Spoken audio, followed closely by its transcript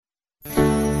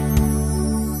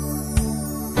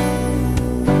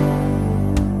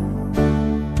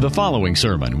The following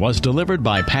sermon was delivered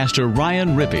by Pastor Ryan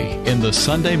Rippey in the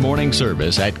Sunday morning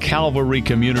service at Calvary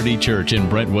Community Church in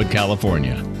Brentwood,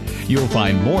 California. You'll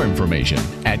find more information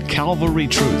at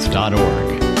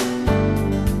calvarytruth.org.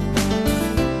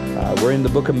 We're in the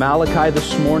book of Malachi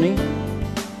this morning.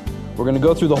 We're going to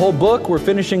go through the whole book. We're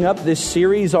finishing up this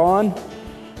series on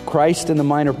Christ and the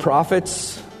Minor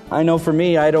Prophets. I know for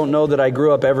me, I don't know that I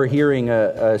grew up ever hearing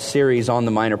a series on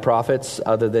the Minor Prophets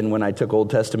other than when I took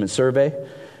Old Testament survey.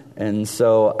 And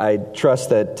so I trust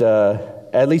that,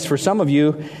 at least for some of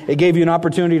you, it gave you an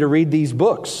opportunity to read these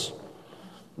books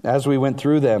as we went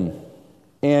through them.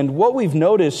 And what we've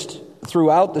noticed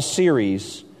throughout the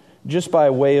series, just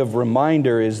by way of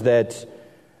reminder, is that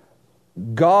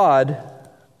God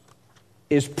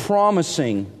is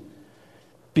promising,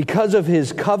 because of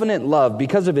His covenant love,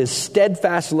 because of His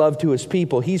steadfast love to His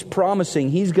people, He's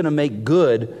promising He's going to make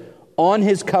good on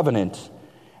His covenant.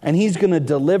 And He's going to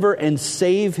deliver and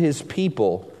save His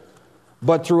people.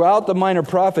 But throughout the Minor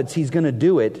Prophets, He's going to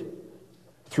do it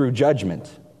through judgment.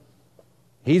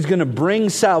 He's going to bring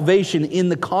salvation in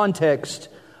the context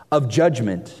of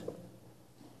judgment.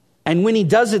 And when He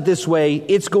does it this way,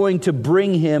 it's going to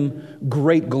bring Him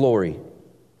great glory.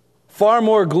 Far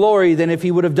more glory than if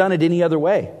He would have done it any other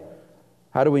way.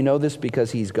 How do we know this?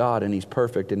 Because He's God and He's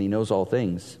perfect and He knows all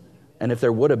things. And if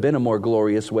there would have been a more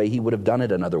glorious way, He would have done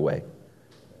it another way.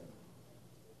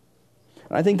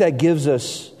 And I think that gives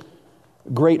us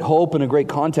great hope and a great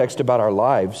context about our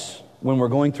lives when we're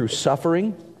going through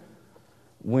suffering,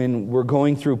 when we're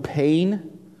going through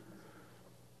pain.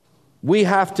 We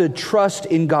have to trust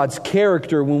in God's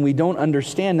character when we don't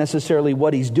understand necessarily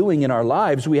what He's doing in our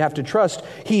lives. We have to trust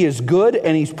He is good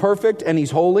and He's perfect and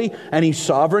He's holy and He's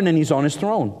sovereign and He's on His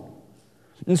throne.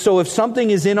 And so if something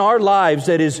is in our lives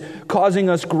that is causing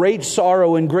us great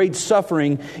sorrow and great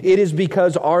suffering, it is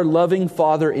because our loving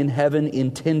Father in heaven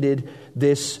intended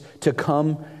this to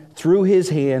come through His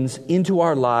hands into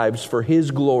our lives for His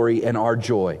glory and our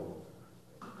joy.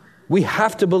 We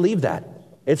have to believe that.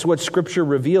 It's what Scripture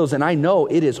reveals, and I know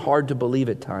it is hard to believe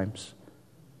at times.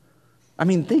 I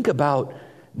mean, think about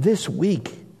this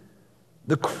week,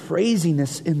 the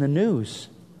craziness in the news.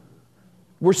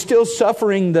 We're still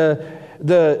suffering the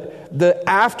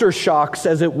aftershocks,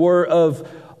 as it were, of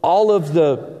all of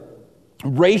the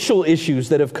racial issues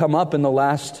that have come up in the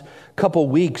last couple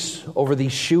weeks over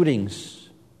these shootings.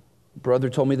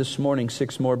 Brother told me this morning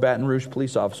 6 more Baton Rouge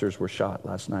police officers were shot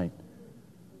last night.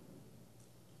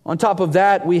 On top of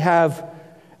that, we have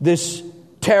this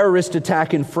terrorist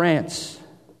attack in France.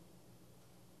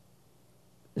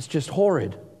 It's just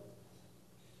horrid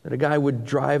that a guy would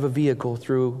drive a vehicle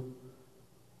through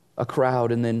a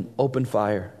crowd and then open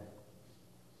fire.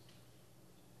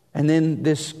 And then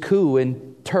this coup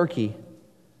in Turkey.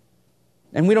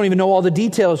 And we don't even know all the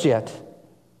details yet.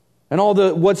 And all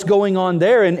the what's going on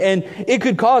there. And it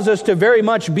could cause us to very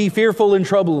much be fearful and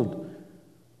troubled.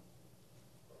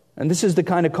 And this is the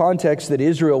kind of context that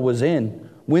Israel was in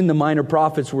when the Minor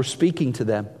Prophets were speaking to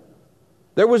them.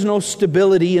 There was no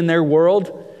stability in their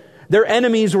world. Their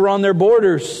enemies were on their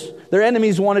borders. Their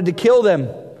enemies wanted to kill them.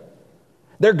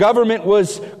 Their government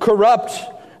was corrupt.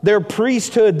 Their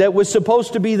priesthood that was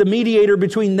supposed to be the mediator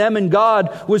between them and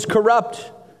God was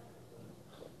corrupt.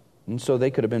 And so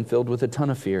they could have been filled with a ton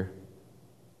of fear.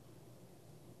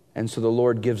 And so the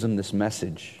Lord gives them this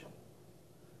message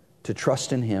to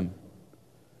trust in Him,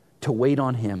 to wait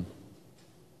on Him,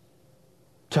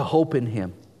 to hope in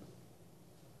Him,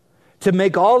 to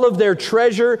make all of their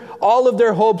treasure, all of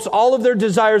their hopes, all of their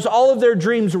desires, all of their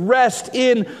dreams rest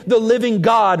in the living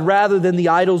God rather than the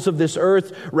idols of this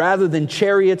earth, rather than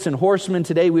chariots and horsemen.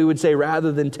 Today we would say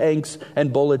rather than tanks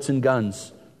and bullets and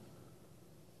guns.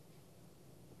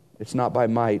 It's not by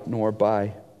might nor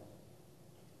by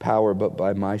power, but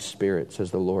by my Spirit,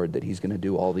 says the Lord, that He's going to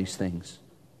do all these things.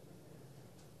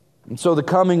 And so the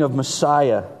coming of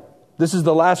Messiah, this is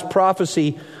the last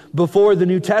prophecy before the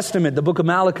New Testament, the book of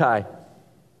Malachi.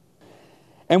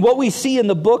 And what we see in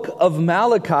the book of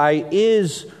Malachi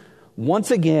is,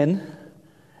 once again,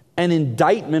 an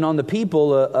indictment on the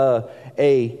people,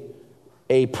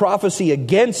 a prophecy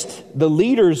against the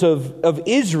leaders of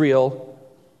Israel,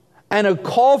 and a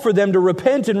call for them to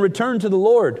repent and return to the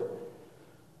Lord.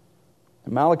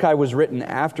 Malachi was written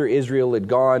after Israel had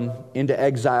gone into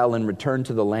exile and returned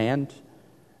to the land.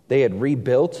 They had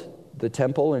rebuilt the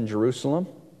temple in Jerusalem.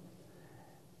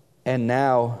 And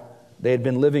now they had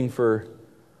been living for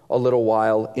a little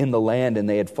while in the land, and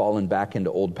they had fallen back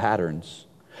into old patterns.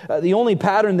 The only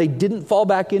pattern they didn't fall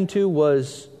back into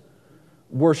was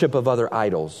worship of other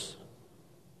idols.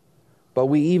 But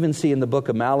we even see in the book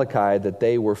of Malachi that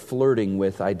they were flirting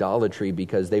with idolatry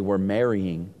because they were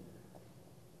marrying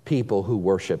people who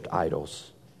worshiped idols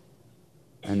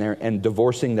and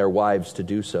divorcing their wives to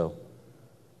do so.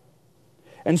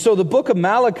 And so the book of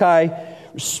Malachi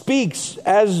speaks,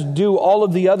 as do all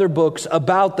of the other books,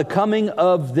 about the coming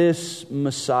of this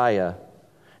Messiah.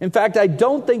 In fact, I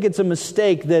don't think it's a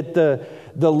mistake that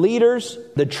the leaders,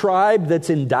 the tribe that's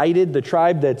indicted, the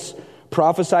tribe that's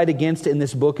prophesied against in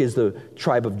this book is the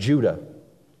tribe of Judah.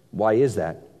 Why is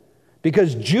that?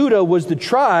 Because Judah was the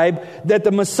tribe that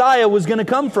the Messiah was going to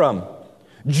come from.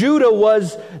 Judah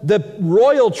was the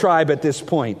royal tribe at this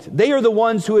point. They are the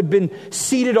ones who had been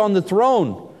seated on the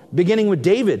throne, beginning with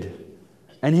David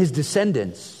and his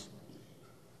descendants.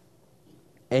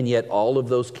 And yet all of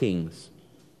those kings,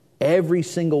 every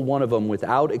single one of them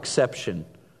without exception,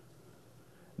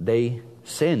 they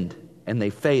sinned and they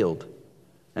failed.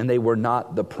 And they were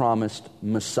not the promised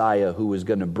Messiah who was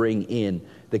going to bring in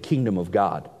the kingdom of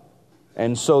God.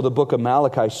 And so the book of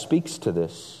Malachi speaks to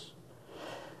this.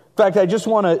 In fact,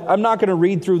 I'm not going to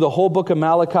read through the whole book of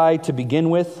Malachi to begin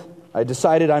with. I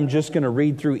decided I'm just going to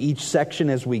read through each section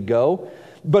as we go.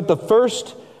 But the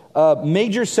first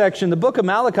major section, the book of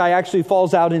Malachi actually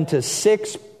falls out into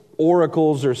 6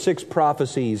 oracles or 6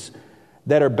 prophecies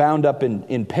that are bound up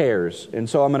in pairs. And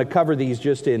so I'm going to cover these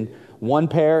just in one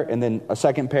pair, and then a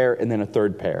second pair, and then a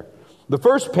third pair. The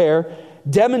first pair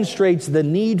demonstrates the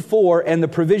need for and the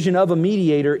provision of a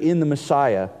mediator in the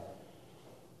Messiah.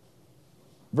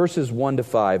 Verses 1 to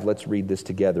 5, let's read this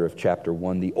together of chapter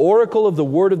 1. The oracle of the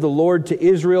word of the Lord to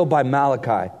Israel by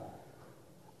Malachi.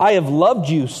 I have loved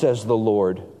you, says the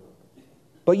Lord.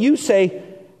 But you say,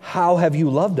 how have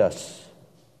you loved us?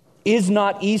 Is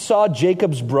not Esau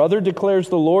Jacob's brother, declares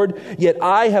the Lord? Yet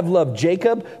I have loved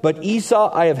Jacob, but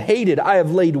Esau I have hated. I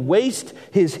have laid waste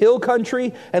his hill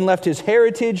country and left his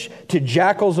heritage to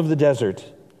jackals of the desert.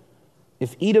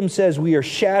 If Edom says we are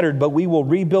shattered, but we will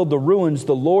rebuild the ruins,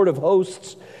 the Lord of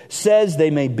hosts says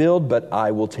they may build, but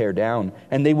I will tear down.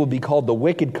 And they will be called the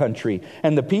wicked country,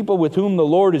 and the people with whom the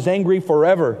Lord is angry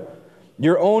forever.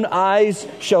 Your own eyes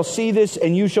shall see this,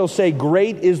 and you shall say,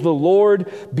 great is the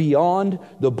Lord beyond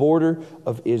the border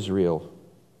of Israel.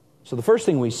 So the first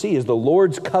thing we see is the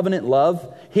Lord's covenant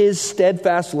love, His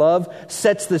steadfast love,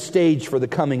 sets the stage for the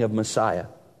coming of Messiah.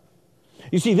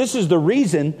 You see, this is the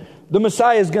reason the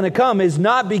Messiah is going to come, is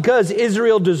not because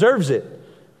Israel deserves it.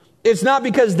 It's not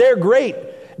because they're great.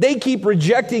 They keep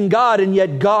rejecting God, and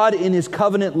yet God in His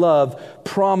covenant love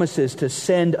promises to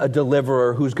send a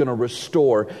deliverer who's going to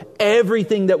restore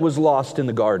everything that was lost in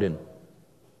the garden.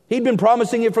 He'd been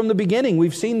promising it from the beginning.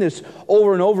 We've seen this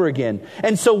over and over again.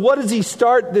 And so what does He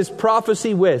start this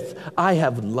prophecy with? I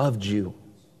have loved you.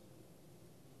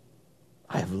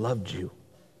 I have loved you.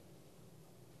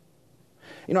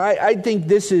 You know, I think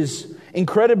this is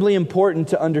incredibly important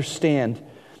to understand,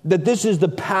 that this is the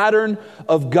pattern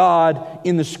of God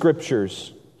in the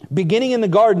Scriptures. Beginning in the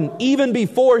garden, even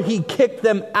before He kicked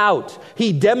them out,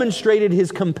 He demonstrated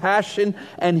His compassion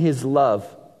and His love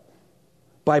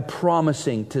by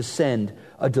promising to send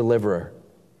a deliverer.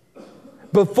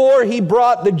 Before He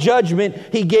brought the judgment,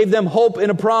 He gave them hope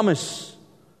and a promise.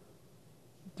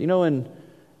 Do you know, in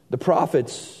the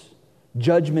prophets,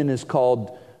 judgment is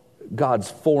called God's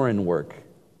foreign work,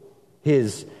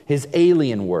 His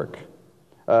alien work.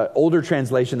 Older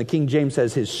translation, the King James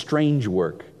says His strange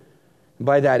work. And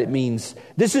by that it means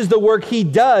this is the work He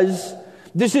does.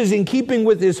 This is in keeping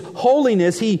with His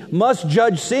holiness. He must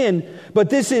judge sin. But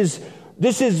this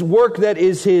is work that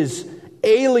is His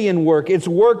alien work. It's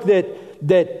work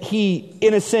that He,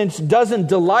 in a sense, doesn't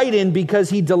delight in because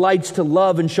He delights to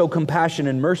love and show compassion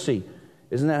and mercy.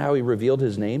 Isn't that how He revealed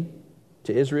His name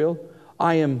to Israel?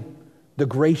 I am the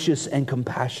gracious and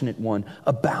compassionate one,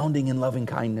 abounding in loving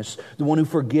kindness, the one who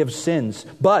forgives sins,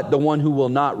 but the one who will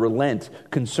not relent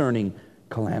concerning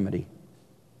calamity.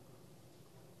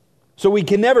 So we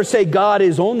can never say God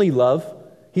is only love.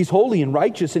 He's holy and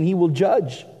righteous, and He will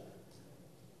judge.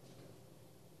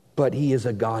 But He is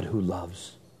a God who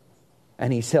loves.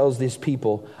 And He tells these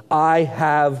people, I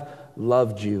have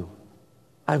loved you.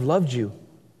 I've loved you.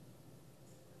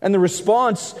 And the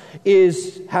response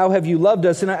is, how have you loved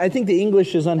us? And I think the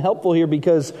English is unhelpful here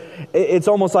because it's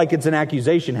almost like it's an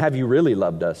accusation. Have you really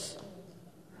loved us?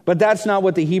 But that's not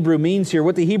what the Hebrew means here.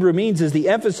 What the Hebrew means is the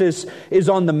emphasis is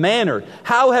on the manner.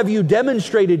 How have you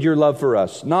demonstrated your love for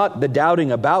us? Not the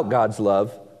doubting about God's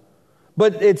love,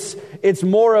 but it's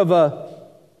more of a,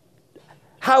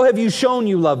 how have you shown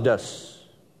you loved us?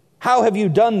 How have you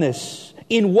done this?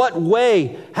 In what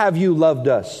way have you loved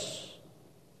us?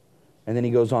 And then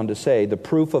He goes on to say, the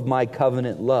proof of my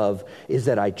covenant love is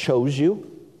that I chose you.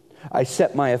 I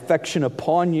set my affection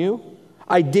upon you.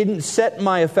 I didn't set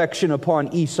my affection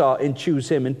upon Esau and choose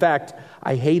him. In fact,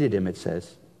 I hated him, it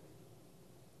says.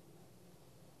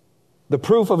 The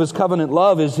proof of his covenant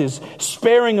love is his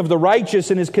sparing of the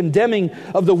righteous and his condemning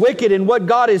of the wicked. And what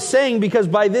God is saying, because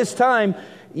by this time,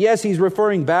 yes, he's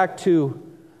referring back to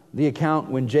the account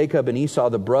when Jacob and Esau,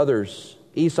 the brothers,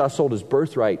 Esau sold his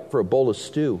birthright for a bowl of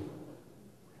stew.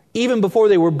 Even before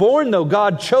they were born, though,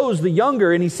 God chose the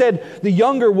younger, and he said the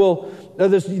older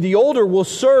will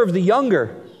serve the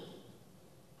younger.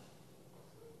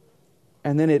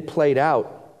 And then it played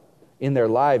out in their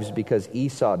lives because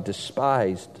Esau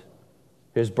despised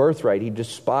his birthright. He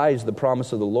despised the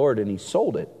promise of the Lord, and he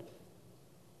sold it.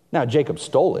 Now, Jacob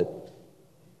stole it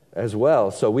as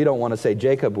well, so we don't want to say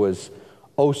Jacob was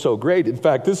oh so great. In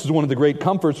fact, this is one of the great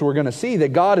comforts we're going to see,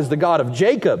 that God is the God of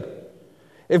Jacob.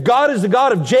 If God is the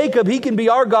God of Jacob, he can be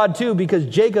our God too, because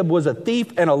Jacob was a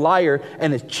thief and a liar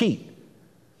and a cheat.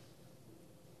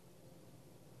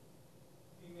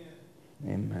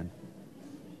 Amen.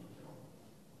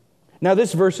 Now,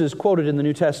 this verse is quoted in the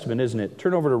New Testament, isn't it?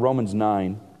 Turn over to Romans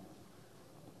 9.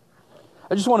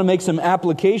 I just want to make some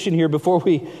application here before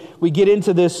we get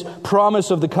into this promise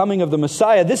of the coming of the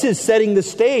Messiah. This is setting the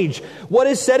stage. What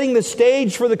is setting the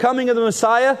stage for the coming of the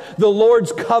Messiah? The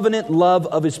Lord's covenant love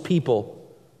of his people.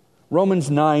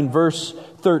 Romans 9, verse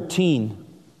 13. In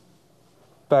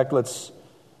fact, let's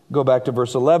go back to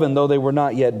verse 11. Though they were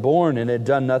not yet born and had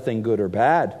done nothing good or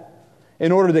bad,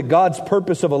 in order that God's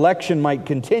purpose of election might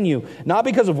continue, not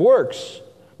because of works,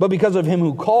 but because of him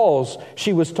who calls,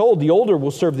 she was told, the older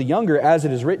will serve the younger, as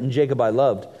it is written, Jacob I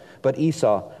loved, but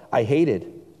Esau I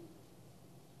hated.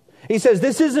 He says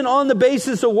this isn't on the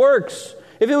basis of works.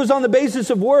 If it was on the basis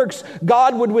of works,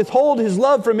 God would withhold his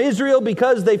love from Israel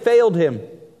because they failed him.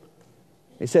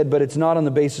 He said, but it's not on the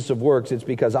basis of works. It's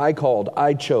because I called,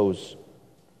 I chose,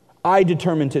 I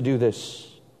determined to do this.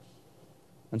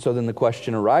 And so then the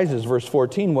question arises, verse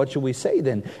 14, what should we say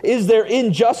then? Is there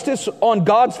injustice on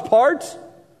God's part?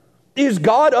 Is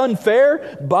God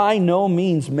unfair? By no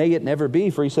means, may it never be.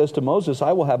 For he says to Moses,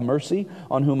 I will have mercy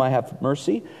on whom I have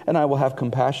mercy, and I will have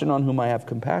compassion on whom I have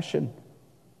compassion.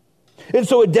 And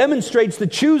so it demonstrates the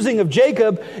choosing of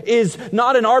Jacob is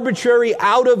not an arbitrary,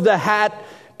 out-of-the-hat,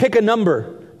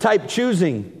 pick-a-number type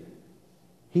choosing.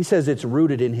 He says it's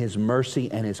rooted in his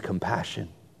mercy and his compassion.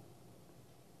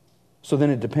 So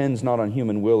then it depends not on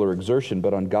human will or exertion,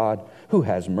 but on God who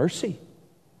has mercy.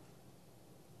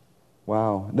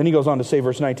 Wow. Then he goes on to say,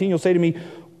 verse 19, you'll say to me,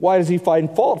 why does he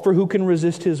find fault? For who can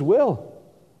resist his will?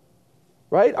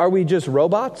 Right? Are we just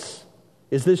robots?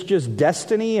 Is this just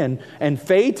destiny and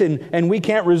fate and we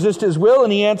can't resist his will?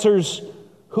 And he answers,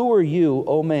 who are you,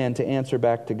 O man, to answer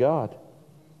back to God?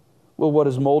 Will what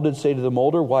is molded say to the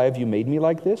molder, why have you made me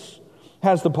like this?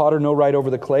 Has the potter no right over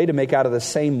the clay to make out of the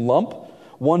same lump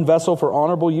one vessel for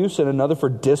honorable use and another for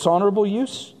dishonorable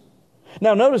use?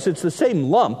 Now notice it's the same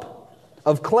lump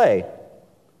of clay.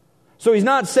 So he's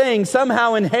not saying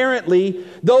somehow inherently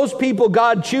those people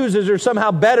God chooses are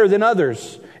somehow better than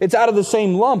others. It's out of the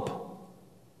same lump.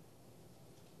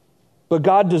 But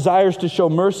God desires to show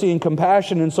mercy and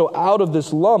compassion, and so out of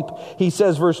this lump, he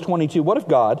says, verse 22, what if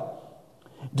God,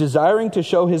 desiring to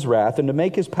show his wrath and to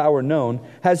make his power known,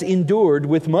 has endured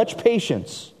with much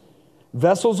patience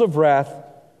vessels of wrath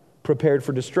prepared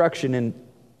for destruction? And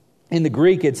in the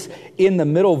Greek, it's in the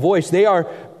middle voice. They are,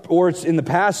 or it's in the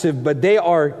passive, but they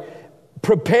are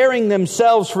preparing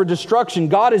themselves for destruction.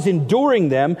 God is enduring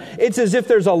them. It's as if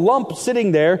there's a lump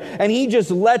sitting there and he just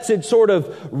lets it sort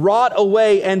of rot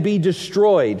away and be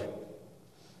destroyed.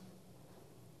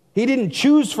 He didn't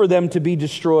choose for them to be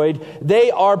destroyed. They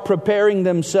are preparing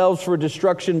themselves for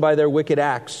destruction by their wicked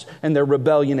acts and their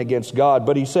rebellion against God.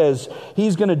 But he says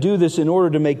he's going to do this in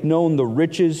order to make known the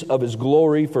riches of his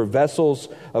glory for vessels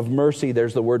of mercy.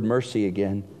 There's the word mercy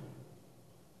again.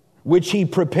 Which he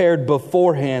prepared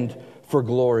beforehand for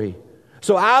glory.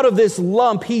 So out of this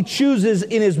lump, he chooses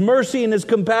in his mercy and his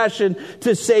compassion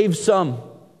to save some.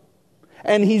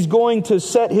 And he's going to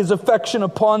set his affection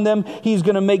upon them. He's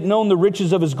going to make known the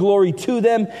riches of his glory to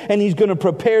them. And he's going to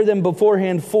prepare them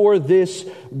beforehand for this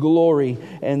glory.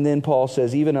 And then Paul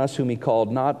says, even us whom he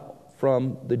called, not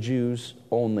from the Jews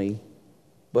only,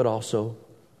 but also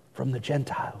from the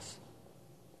Gentiles.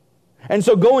 And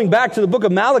so going back to the book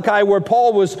of Malachi where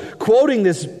Paul was quoting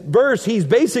this verse, he's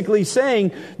basically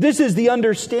saying, this is the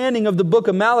understanding of the book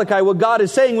of Malachi, what God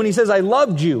is saying when he says, I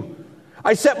loved you.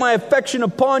 I set my affection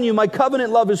upon you. My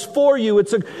covenant love is for you.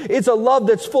 It's a love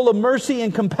that's full of mercy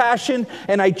and compassion.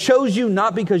 And I chose you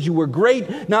not because you were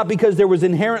great, not because there was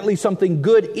inherently something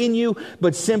good in you,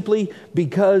 but simply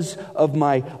because of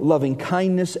my loving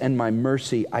kindness and my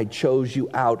mercy. I chose you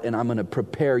out, and I'm going to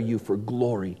prepare you for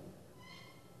glory.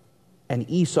 And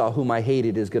Esau, whom I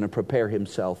hated, is going to prepare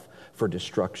himself for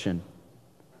destruction.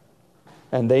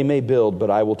 And they may build, but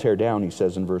I will tear down, he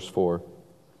says in verse 4.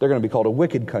 They're going to be called a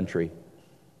wicked country,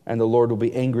 and the Lord will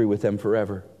be angry with them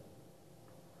forever.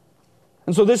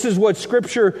 And so this is what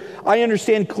Scripture, I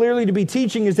understand clearly to be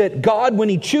teaching, is that God, when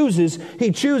He chooses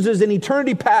in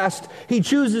eternity past. He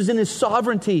chooses in His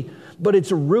sovereignty, but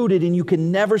it's rooted, and you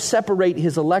can never separate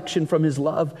His election from His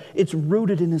love. It's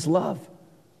rooted in His love.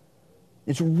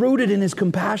 It's rooted in His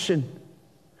compassion.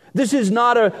 This is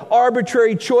not an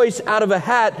arbitrary choice out of a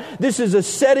hat. This is a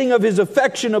setting of His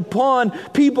affection upon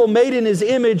people made in His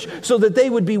image so that they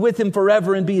would be with Him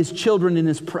forever and be His children in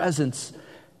His presence.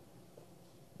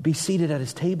 Be seated at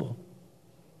His table.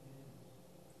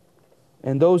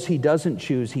 And those He doesn't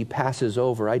choose, He passes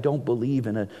over. I don't believe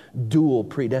in a dual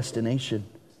predestination.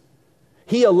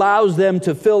 He allows them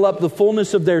to fill up the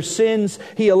fullness of their sins.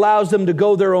 He allows them to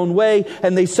go their own way,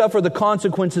 and they suffer the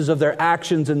consequences of their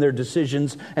actions and their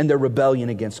decisions and their rebellion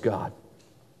against God.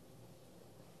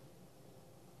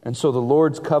 And so the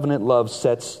Lord's covenant love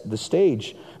sets the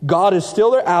stage. God is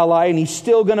still their ally, and He's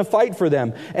still going to fight for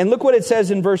them. And look what it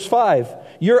says in verse 5.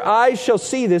 Your eyes shall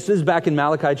see this. This is back in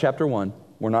Malachi chapter 1.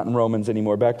 We're not in Romans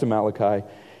anymore. Back to Malachi.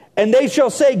 And they shall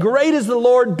say, great is the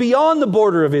Lord beyond the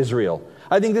border of Israel.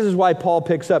 I think this is why Paul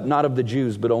picks up not of the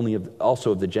Jews, but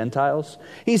also of the Gentiles.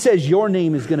 He says, your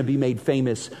name is going to be made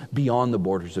famous beyond the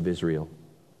borders of Israel.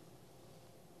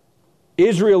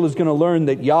 Israel is going to learn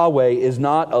that Yahweh is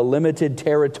not a limited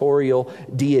territorial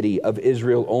deity of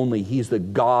Israel only. He's the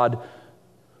God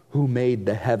who made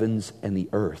the heavens and the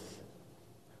earth,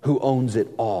 who owns it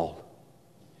all.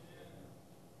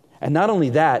 And not only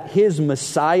that, His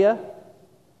Messiah,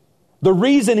 the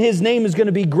reason His name is going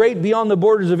to be great beyond the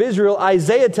borders of Israel,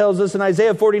 Isaiah tells us in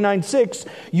Isaiah 49:6,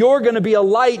 you're going to be a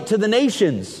light to the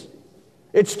nations.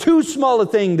 It's too small a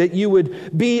thing that you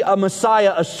would be a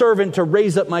Messiah, a servant to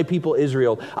raise up my people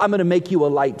Israel. I'm going to make you a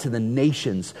light to the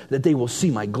nations that they will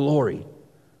see my glory.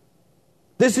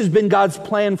 This has been God's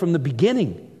plan from the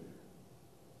beginning.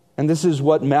 And this is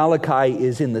what Malachi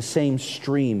is in the same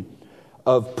stream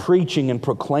of preaching and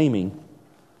proclaiming.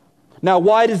 Now,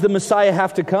 why does the Messiah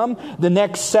have to come? The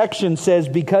next section says,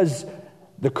 because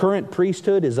the current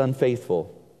priesthood is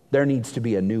unfaithful. There needs to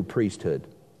be a new priesthood.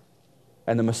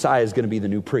 And the Messiah is going to be the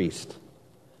new priest.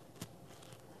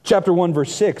 Chapter 1,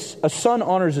 verse 6, a son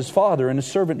honors his father and a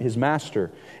servant his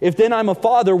master. If then I'm a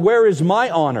father, where is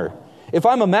my honor? If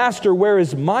I'm a master, where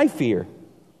is my fear?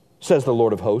 Says the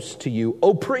Lord of hosts to you,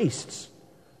 O priests,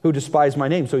 who despise my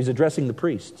name. So He's addressing the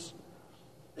priests.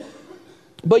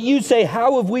 But you say,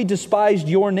 how have we despised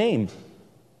your name?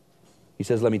 He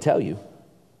says, let me tell you.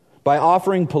 By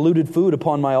offering polluted food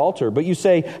upon my altar. But you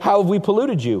say, how have we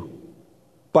polluted you?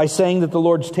 By saying that the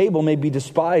Lord's table may be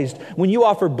despised. When you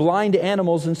offer blind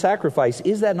animals in sacrifice,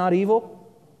 is that not evil?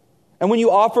 And when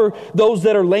you offer those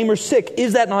that are lame or sick,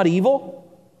 is that not evil?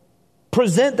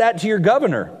 Present that to your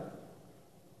governor.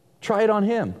 Try it on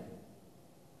him.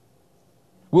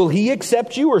 Will he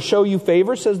accept you or show you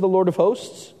favor, says the Lord of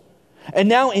hosts? And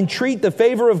now entreat the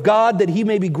favor of God that He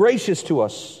may be gracious to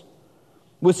us.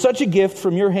 With such a gift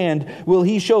from your hand, will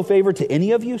He show favor to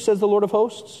any of you, says the Lord of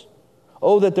hosts?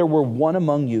 Oh, that there were one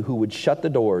among you who would shut the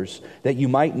doors, that you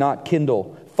might not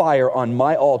kindle fire on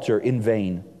my altar in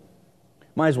vain.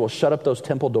 Might as well shut up those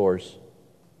temple doors.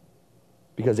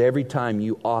 Because every time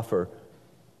you offer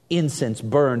incense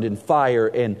burned in fire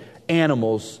and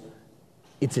animals,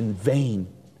 it's in vain.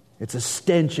 It's a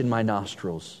stench in my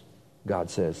nostrils, God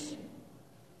says.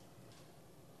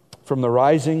 From the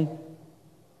rising,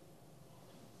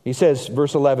 He says,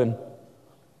 verse 11,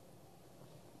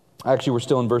 actually we're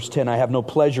still in verse 10, I have no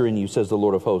pleasure in you, says the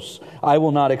Lord of hosts. I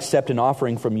will not accept an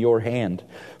offering from your hand.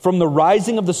 From the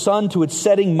rising of the sun to its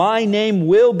setting, my name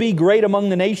will be great among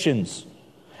the nations.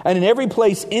 And in every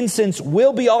place incense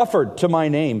will be offered to my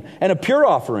name, and a pure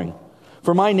offering.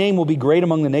 For my name will be great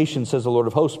among the nations, says the Lord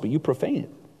of hosts, but you profane it.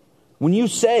 When you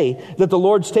say that the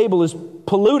Lord's table is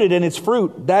polluted and its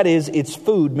fruit, that is, its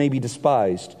food, may be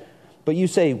despised. But you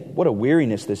say, what a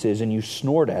weariness this is, and you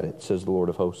snort at it, says the Lord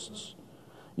of hosts.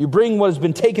 You bring what has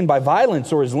been taken by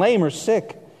violence or is lame or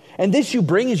sick, and this you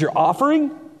bring as your offering?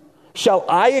 Shall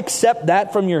I accept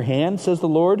that from your hand, says the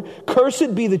Lord?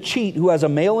 Cursed be the cheat who has a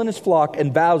male in his flock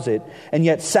and vows it, and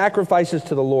yet sacrifices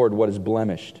to the Lord what is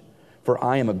blemished. For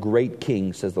I am a great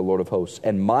king, says the Lord of hosts,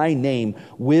 and my name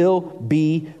will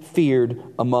be feared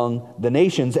among the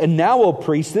nations. And now, O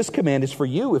priests, this command is for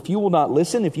you. If you will not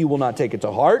listen, if you will not take it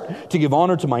to heart, to give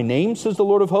honor to my name, says the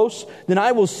Lord of hosts, then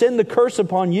I will send the curse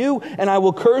upon you, and I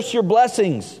will curse your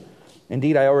blessings.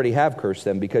 Indeed, I already have cursed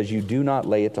them, because you do not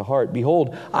lay it to heart.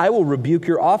 Behold, I will rebuke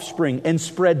your offspring, and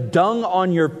spread dung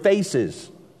on your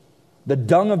faces, the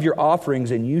dung of your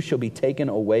offerings, and you shall be taken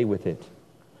away with it.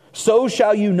 So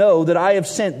shall you know that I have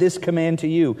sent this command to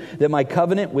you, that my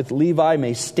covenant with Levi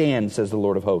may stand, says the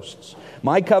Lord of hosts.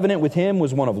 My covenant with him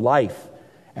was one of life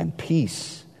and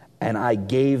peace, and I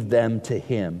gave them to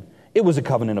him. It was a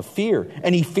covenant of fear,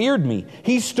 and he feared me.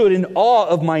 He stood in awe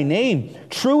of my name.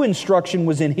 True instruction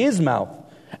was in his mouth,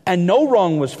 and no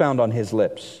wrong was found on his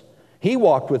lips. He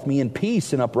walked with me in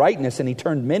peace and uprightness, and he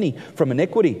turned many from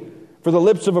iniquity. For the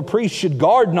lips of a priest should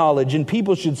guard knowledge, and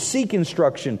people should seek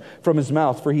instruction from his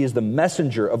mouth, for he is the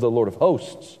messenger of the Lord of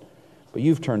hosts. But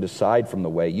you've turned aside from the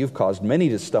way. You've caused many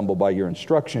to stumble by your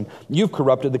instruction. You've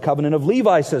corrupted the covenant of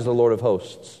Levi, says the Lord of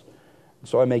hosts.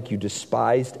 So I make you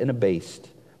despised and abased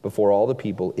before all the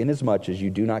people, inasmuch as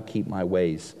you do not keep my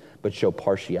ways, but show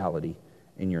partiality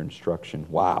in your instruction.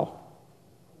 Wow.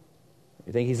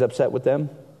 You think he's upset with them?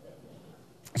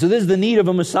 So this is the need of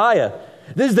a Messiah.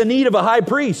 This is the need of a high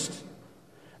priest.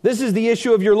 This is the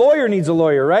issue of your lawyer needs a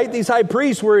lawyer, right? These high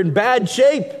priests were in bad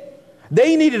shape.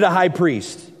 They needed a high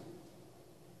priest.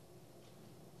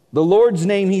 The Lord's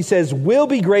name, he says, will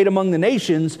be great among the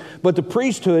nations, but the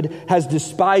priesthood has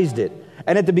despised it.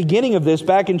 And at the beginning of this,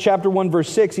 back in chapter 1, verse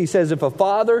 6, he says, if a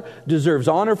father deserves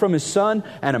honor from his son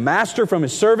and a master from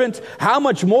his servant, how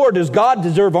much more does God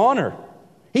deserve honor?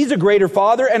 He's a greater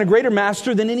father and a greater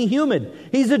master than any human.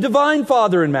 He's a divine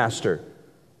father and master.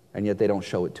 And yet they don't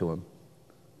show it to him.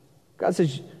 God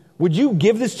says, would you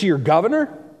give this to your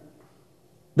governor?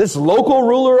 This local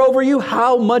ruler over you?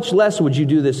 How much less would you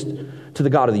do this to the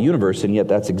God of the universe? And yet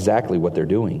that's exactly what they're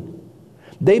doing.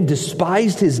 They've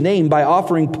despised his name by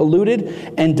offering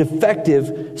polluted and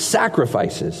defective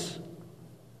sacrifices.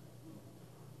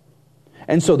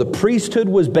 And so the priesthood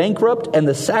was bankrupt and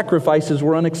the sacrifices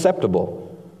were unacceptable.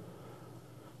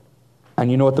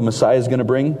 And you know what the Messiah is going to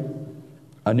bring?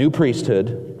 A new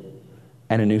priesthood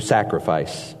and a new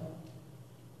sacrifice.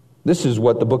 This is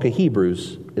what the book of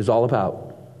Hebrews is all about.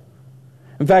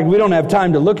 In fact, we don't have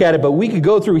time to look at it, but we could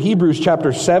go through Hebrews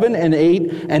chapter 7 and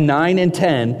 8 and 9 and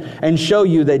 10 and show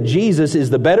you that Jesus is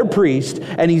the better priest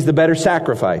and he's the better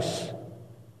sacrifice.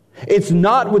 It's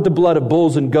not with the blood of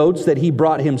bulls and goats that he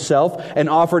brought himself and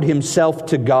offered himself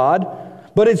to God,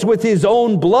 but it's with his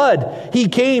own blood. He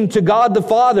came to God the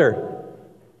Father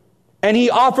and he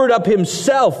offered up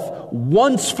himself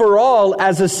once for all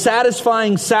as a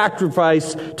satisfying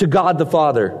sacrifice to God the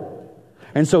Father.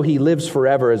 And so he lives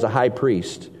forever as a high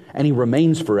priest, and he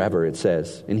remains forever, it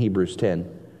says in Hebrews 10,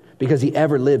 because he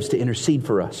ever lives to intercede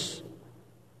for us.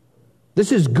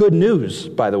 This is good news,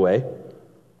 by the way,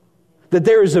 that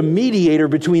there is a mediator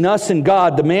between us and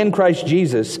God, the man Christ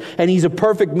Jesus, and he's a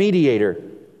perfect mediator.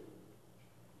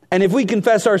 And if we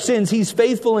confess our sins, he's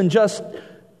faithful and just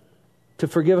to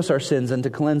forgive us our sins and to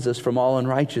cleanse us from all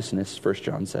unrighteousness, 1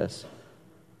 John says.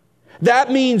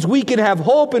 That means we can have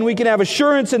hope and we can have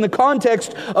assurance in the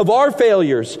context of our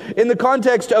failures, in the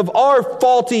context of our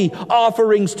faulty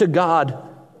offerings to God,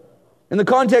 in the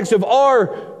context of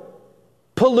our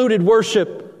polluted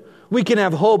worship. We can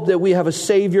have hope that we have a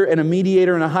Savior and a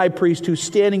mediator and a high priest who's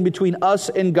standing between us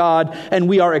and God, and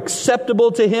we are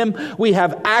acceptable to him. We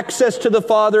have access to the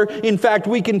Father. In fact,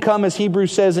 we can come, as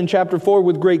Hebrews says in chapter 4,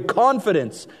 with great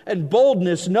confidence and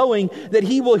boldness, knowing that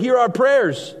he will hear our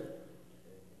prayers.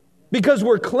 Because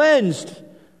we're cleansed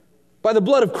by the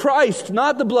blood of Christ,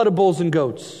 not the blood of bulls and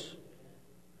goats.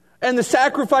 And the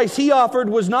sacrifice he offered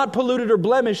was not polluted or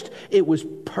blemished. It was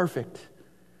perfect.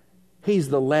 He's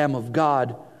the Lamb of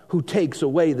God who takes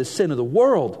away the sin of the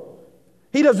world.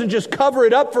 He doesn't just cover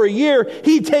it up for a year.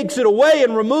 He takes it away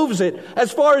and removes it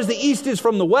as far as the east is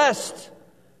from the west.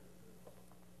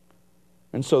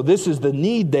 And so this is the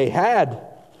need they had.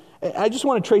 I just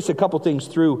want to trace a couple things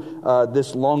through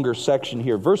this longer section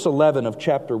here. Verse 11 of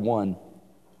chapter 1.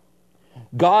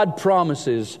 God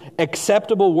promises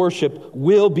acceptable worship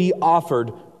will be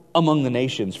offered among the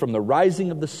nations, from the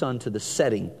rising of the sun to the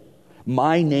setting.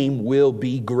 My name will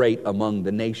be great among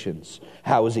the nations.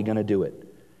 How is he going to do it?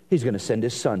 He's going to send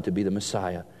his son to be the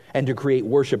Messiah and to create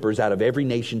worshipers out of every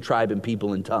nation, tribe, and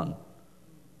people and tongue.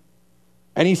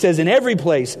 And he says, in every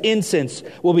place, incense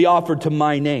will be offered to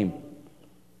my name.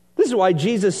 This is why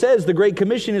Jesus says the Great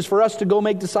Commission is for us to go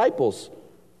make disciples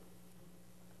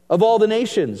of all the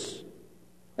nations.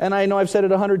 And I know I've said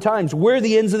it 100 times. We're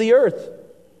the ends of the earth.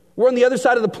 We're on the other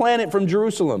side of the planet from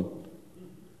Jerusalem.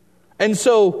 And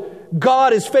so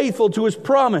God is faithful to His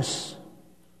promise.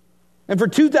 And for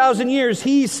 2,000 years,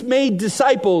 He's made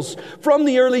disciples from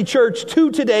the early church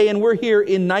to today, and we're here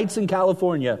in Knightson,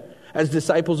 California, as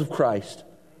disciples of Christ,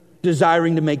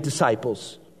 desiring to make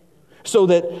disciples, so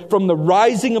that from the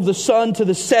rising of the sun to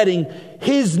the setting,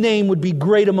 His name would be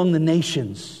great among the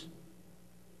nations,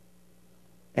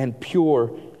 and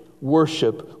pure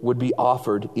worship would be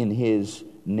offered in His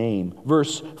name.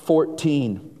 Verse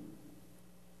 14.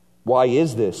 Why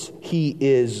is this? He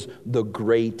is the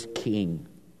great King,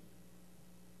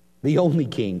 the only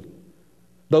King,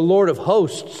 the Lord of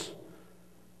hosts.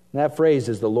 And that phrase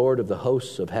is the Lord of the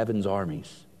hosts of heaven's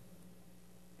armies.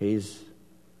 He's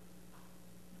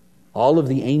all of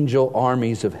the angel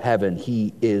armies of heaven.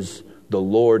 He is the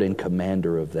Lord and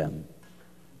commander of them.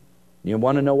 You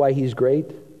want to know why He's great?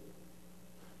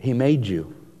 He made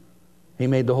you. He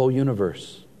made the whole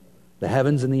universe, the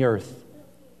heavens and the earth.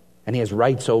 And He has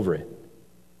rights over it.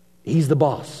 He's the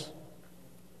boss.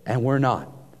 And we're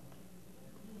not.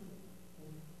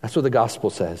 That's what the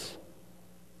gospel says.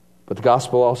 But the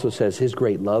gospel also says His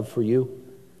great love for you.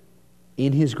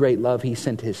 In His great love, He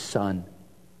sent His Son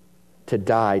to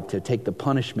die, to take the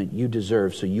punishment you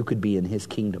deserve so you could be in His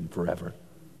kingdom forever.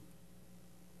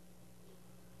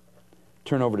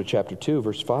 Turn over to chapter 2,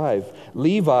 verse 5.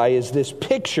 Levi is this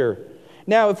picture.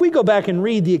 Now, if we go back and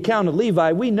read the account of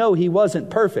Levi, we know he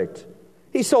wasn't perfect.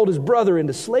 He sold his brother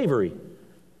into slavery.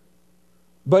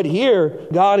 But here,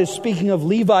 God is speaking of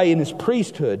Levi in his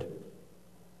priesthood.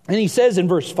 And He says in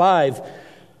verse 5,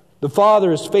 the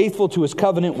Father is faithful to His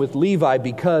covenant with Levi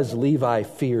because Levi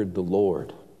feared the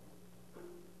Lord.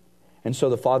 And so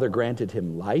the Father granted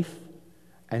him life,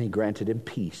 and He granted him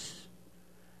peace.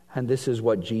 And this is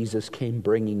what Jesus came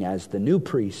bringing as the new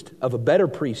priest of a better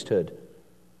priesthood.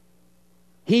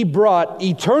 He brought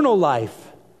eternal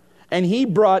life, and He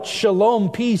brought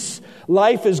shalom, peace,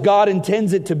 life as God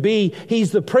intends it to be.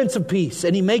 He's the Prince of Peace,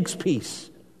 and He makes peace.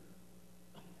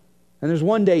 And there's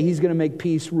one day He's going to make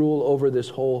peace rule over this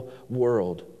whole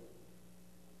world.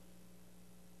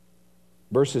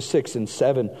 Verses 6 and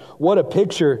 7. What a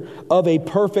picture of a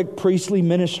perfect priestly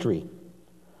ministry.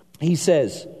 He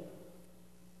says,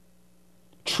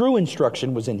 true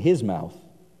instruction was in His mouth.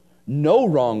 No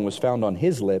wrong was found on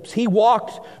His lips. He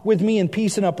walked with me in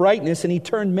peace and uprightness, and He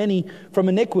turned many from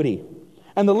iniquity.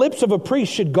 And the lips of a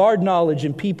priest should guard knowledge,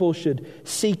 and people should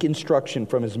seek instruction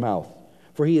from his mouth.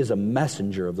 For He is a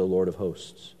messenger of the Lord of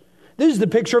hosts. This is the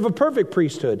picture of a perfect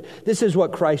priesthood. This is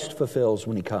what Christ fulfills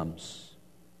when He comes.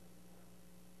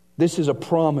 This is a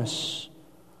promise,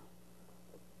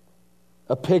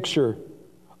 a picture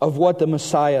of what the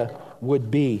Messiah would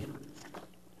be.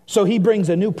 So He brings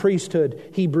a new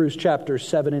priesthood, Hebrews chapters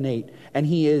 7 and 8, and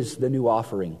He is the new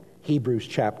offering, Hebrews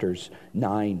chapters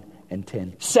 9 and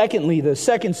 10. Secondly, the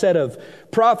second set of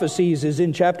prophecies is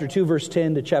in chapter 2, verse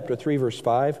 10 to chapter 3, verse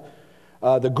 5.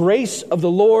 The grace of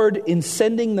the Lord in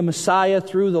sending the Messiah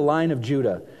through the line of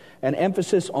Judah. An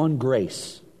emphasis on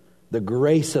grace. The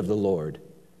grace of the Lord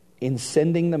in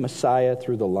sending the Messiah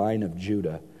through the line of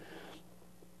Judah.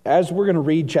 As we're going to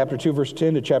read chapter 2, verse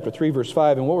 10 to chapter 3, verse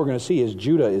 5, and what we're going to see is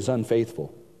Judah is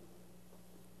unfaithful.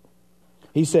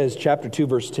 He says, chapter 2,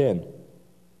 verse 10,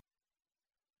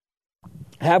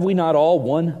 have we not all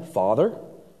one Father?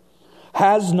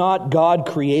 Has not God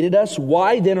created us?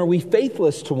 Why then are we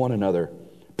faithless to one another,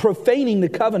 profaning the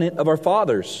covenant of our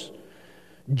fathers?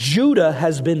 Judah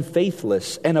has been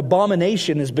faithless, and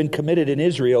abomination has been committed in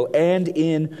Israel and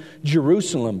in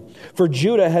Jerusalem. For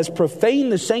Judah has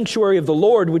profaned the sanctuary of the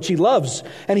Lord, which he loves,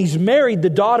 and he's married the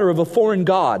daughter of a foreign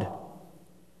god.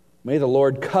 May the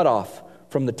Lord cut off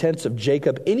from the tents of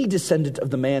Jacob any descendant of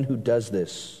the man who does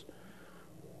this,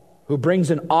 who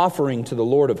brings an offering to the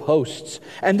Lord of hosts.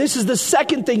 And this is the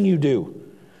second thing you do.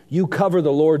 You cover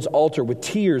the Lord's altar with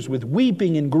tears, with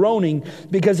weeping and groaning,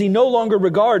 because he no longer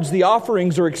regards the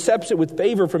offerings or accepts it with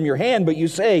favor from your hand. But you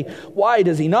say, why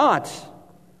does he not?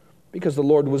 Because the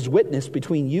Lord was witness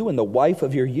between you and the wife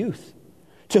of your youth,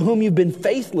 to whom you've been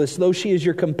faithless, though she is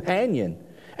your companion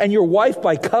and your wife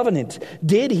by covenant.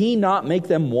 Did he not make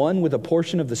them one with a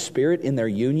portion of the Spirit in their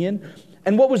union?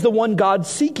 And what was the one God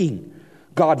seeking?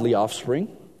 Godly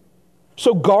offspring.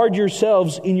 So guard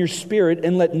yourselves in your spirit,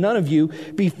 and let none of you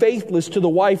be faithless to the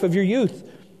wife of your youth.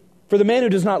 For the man who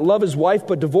does not love his wife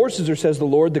but divorces her, says the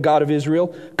Lord, the God of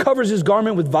Israel, covers his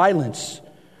garment with violence,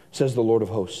 says the Lord of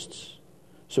hosts.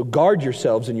 So guard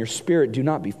yourselves in your spirit, do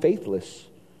not be faithless.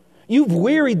 You've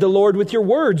wearied the Lord with your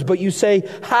words, but you say,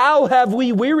 how have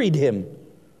we wearied him?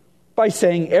 By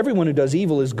saying, everyone who does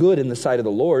evil is good in the sight of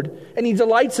the Lord, and he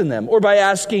delights in them. Or by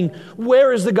asking,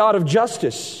 where is the God of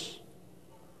justice?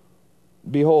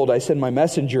 Behold, I send my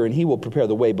messenger, and he will prepare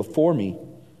the way before me.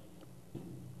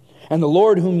 And the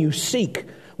Lord whom you seek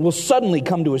will suddenly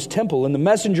come to his temple, and the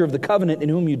messenger of the covenant in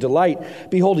whom you delight.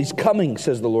 Behold, he's coming,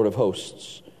 says the Lord of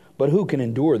hosts. But who can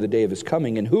endure the day of his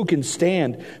coming? And who can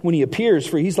stand when he appears?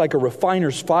 For he's like a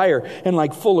refiner's fire and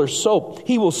like fuller's soap.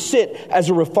 He will sit as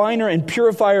a refiner and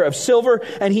purifier of silver,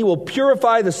 and he will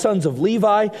purify the sons of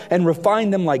Levi and refine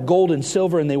them like gold and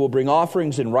silver, and they will bring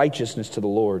offerings in righteousness to the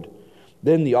Lord.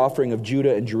 Then the offering of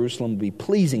Judah and Jerusalem will be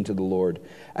pleasing to the Lord,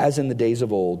 as in the days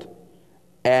of old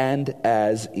and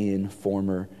as in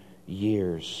former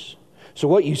years. So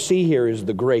what you see here is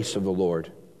the grace of the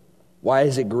Lord. Why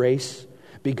is it grace?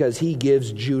 Because he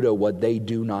gives Judah what they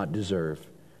do not deserve.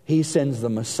 He sends the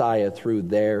Messiah through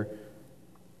their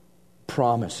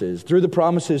promises. Through the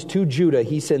promises to Judah,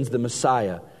 he sends the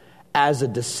Messiah as a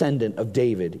descendant of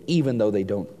David, even though they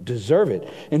don't deserve it.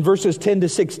 In verses 10 to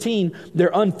 16,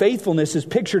 their unfaithfulness is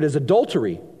pictured as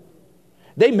adultery.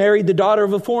 They married the daughter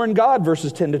of a foreign god,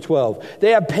 verses 10 to 12.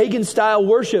 They have pagan-style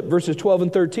worship, verses 12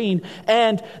 and 13.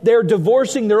 And they're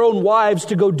divorcing their own wives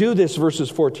to go do this, verses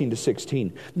 14 to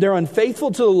 16. They're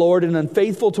unfaithful to the Lord and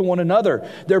unfaithful to one another.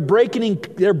 They're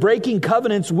breaking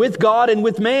covenants with God and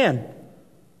with man.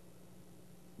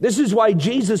 This is why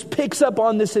Jesus picks up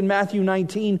on this in Matthew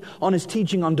 19 on his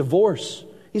teaching on divorce.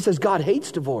 He says God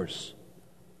hates divorce.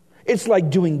 It's like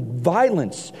doing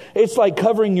violence. It's like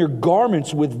covering your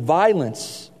garments with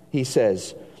violence, he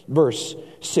says, verse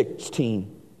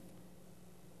 16.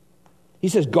 He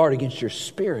says, guard against your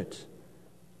spirit.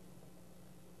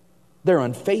 They're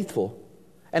unfaithful,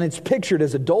 and it's pictured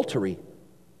as adultery.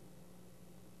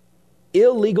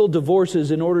 Illegal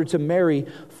divorces in order to marry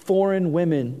foreign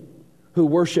women who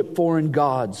worship foreign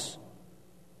gods,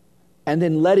 and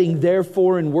then letting their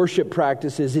foreign worship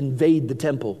practices invade the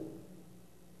temple,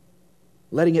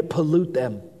 letting it pollute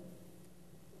them.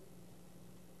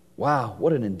 Wow,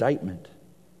 what an indictment.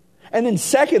 And then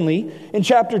secondly, in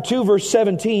chapter 2, verse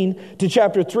 17 to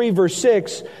chapter 3, verse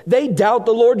 6, they doubt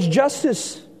the Lord's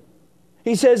justice.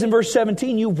 He says in verse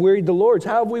 17, you've wearied the Lord.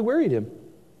 How have we wearied him?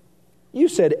 You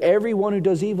said, everyone who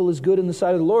does evil is good in the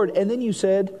sight of the Lord. And then you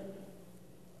said,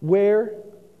 where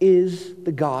is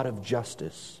the God of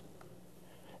justice?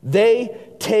 They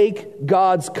take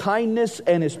God's kindness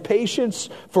and his patience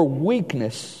for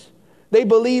weakness. They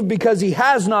believe because he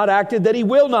has not acted that he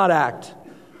will not act.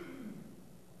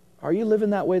 Are you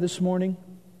living that way this morning?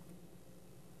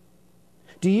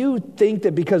 Do you think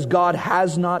that because God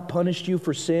has not punished you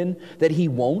for sin, that he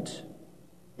won't?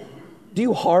 Do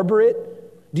you harbor it?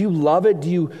 Do you love it? Do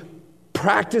you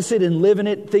practice it and live in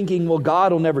it thinking, well,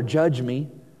 God will never judge me?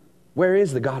 Where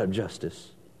is the God of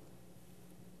justice?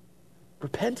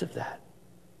 Repent of that.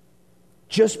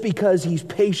 Just because he's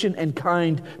patient and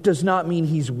kind does not mean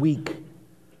he's weak.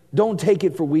 Don't take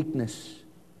it for weakness.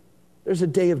 There's a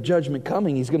day of judgment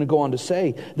coming. He's going to go on to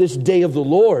say, this day of the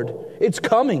Lord, it's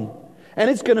coming. And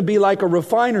it's going to be like a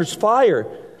refiner's fire.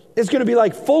 It's going to be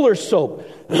like fuller's soap.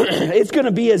 It's going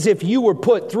to be as if you were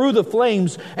put through the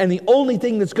flames and the only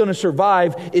thing that's going to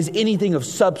survive is anything of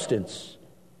substance.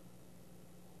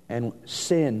 And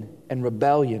sin and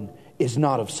rebellion is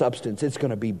not of substance. It's going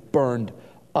to be burned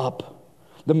up.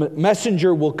 The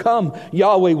messenger will come.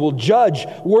 Yahweh will judge.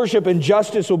 Worship and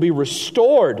justice will be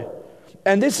restored.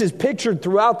 And this is pictured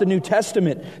throughout the New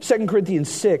Testament. 2 Corinthians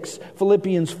 6,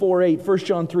 Philippians 4:8, 1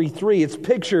 John 3:3. It's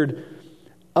pictured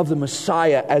of the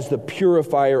Messiah as the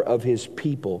purifier of his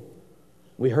people.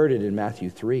 We heard it in Matthew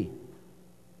 3.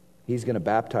 He's going to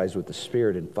baptize with the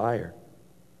Spirit and fire.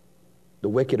 The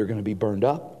wicked are going to be burned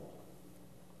up.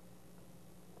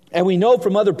 And we know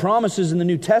from other promises in the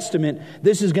New Testament,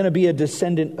 this is going to be a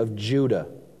descendant of Judah.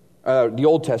 The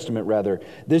Old Testament, rather.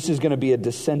 This is going to be a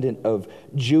descendant of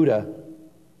Judah.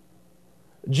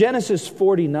 Genesis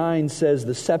 49 says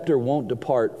the scepter won't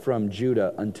depart from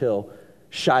Judah until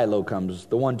Shiloh comes,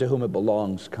 the one to whom it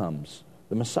belongs comes,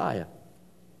 the Messiah.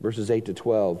 Verses 8 to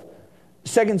 12.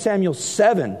 2 Samuel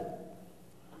 7,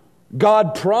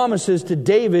 God promises to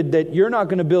David that you're not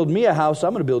going to build me a house,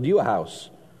 I'm going to build you a house.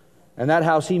 And that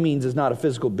house he means is not a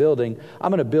physical building.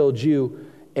 I'm going to build you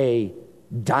a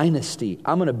dynasty.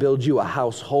 I'm going to build you a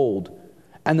household.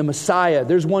 And the Messiah,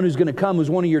 there's one who's going to come who's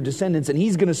one of your descendants, and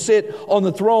he's going to sit on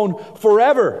the throne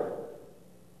forever.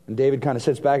 And David kind of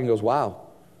sits back and goes, wow,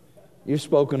 you've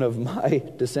spoken of my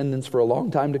descendants for a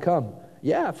long time to come.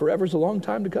 Yeah, forever's a long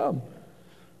time to come.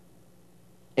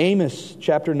 Amos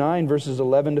chapter 9, verses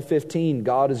 11 to 15,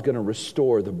 God is going to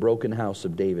restore the broken house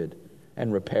of David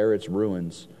and repair its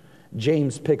ruins.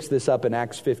 James picks this up in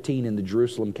Acts 15 in the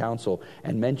Jerusalem Council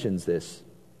and mentions this.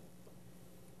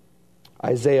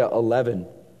 Isaiah 11,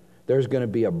 there's going to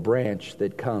be a branch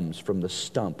that comes from the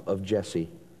stump of Jesse.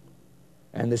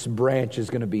 And this branch is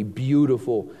going to be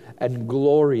beautiful and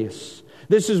glorious.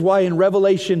 This is why in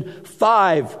Revelation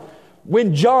 5,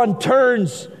 when John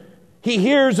turns, he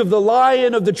hears of the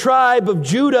Lion of the tribe of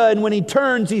Judah, and when he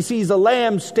turns, he sees a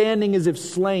lamb standing as if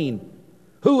slain.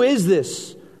 Who is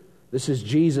this? This is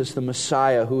Jesus, the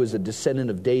Messiah, who is a descendant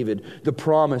of David, the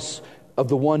promise of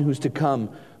the one who's to come,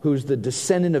 who's the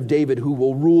descendant of David, who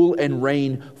will rule and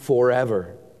reign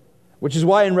forever. Which is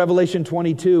why in Revelation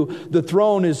 22, the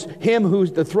throne is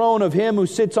the throne of him who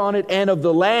sits on it and of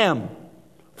the Lamb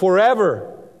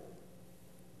forever.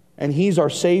 And he's our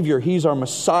Savior, he's our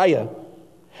Messiah.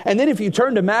 And then if you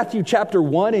turn to Matthew chapter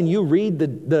 1 and you read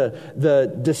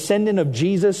the descendant of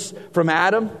Jesus from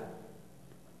Adam,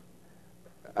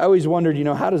 I always wondered,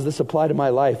 how does this apply to my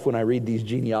life when I read these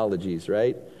genealogies,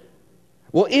 right?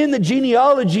 Well, in the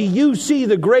genealogy, you see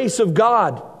the grace of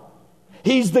God.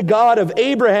 He's the God of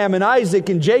Abraham and Isaac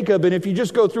and Jacob. And if you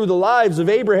just go through the lives of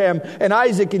Abraham and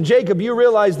Isaac and Jacob, you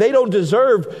realize they don't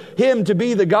deserve him to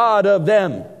be the God of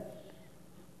them.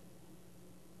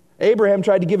 Abraham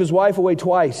tried to give his wife away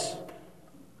twice.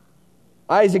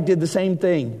 Isaac did the same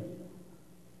thing.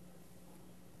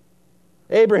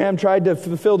 Abraham tried to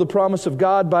fulfill the promise of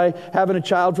God by having a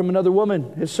child from another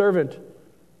woman, his servant.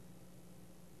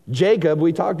 Jacob,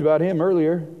 we talked about him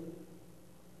earlier.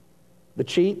 The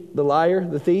cheat, the liar,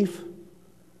 the thief.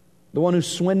 The one who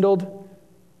swindled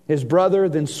his brother,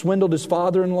 then swindled his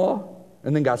father-in-law,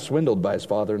 and then got swindled by his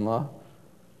father-in-law.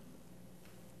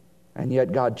 And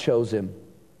yet God chose him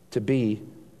to be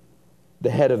the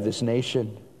head of this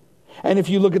nation. And if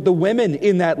you look at the women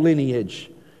in that lineage,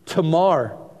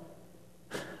 Tamar.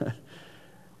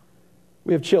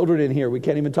 We have children in here. We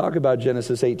can't even talk about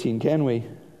Genesis 18, can we?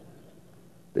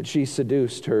 That she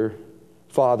seduced her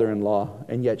father-in-law,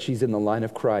 and yet she's in the line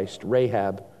of Christ.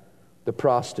 Rahab, the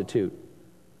prostitute,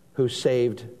 who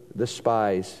saved the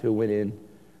spies who went in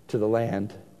to the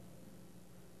land.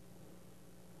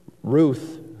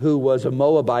 Ruth, who was a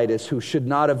Moabitess, who should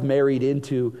not have married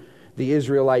into the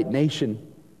Israelite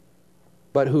nation,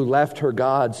 but who left her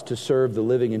gods to serve the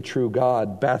living and true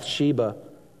God. Bathsheba,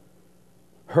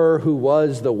 her who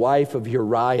was the wife of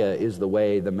Uriah, is the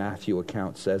way the Matthew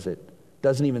account says it.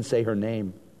 Doesn't even say her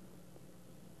name.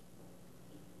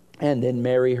 And then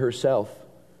Mary herself.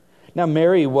 Now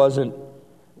Mary wasn't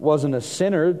a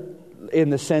sinner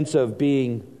in the sense of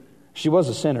being, she was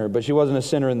a sinner, but she wasn't a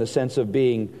sinner in the sense of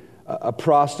being a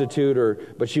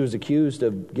prostitute, but she was accused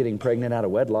of getting pregnant out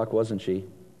of wedlock, wasn't she?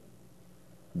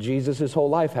 Jesus, his whole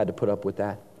life, had to put up with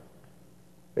that.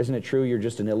 Isn't it true you're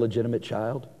just an illegitimate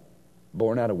child,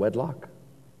 born out of wedlock?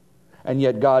 And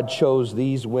yet God chose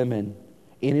these women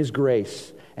in his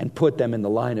grace and put them in the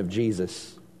line of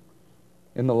Jesus,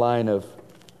 in the line of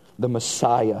the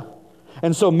Messiah.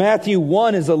 And so Matthew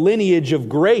 1 is a lineage of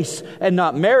grace and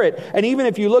not merit. And even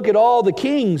if you look at all the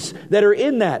kings that are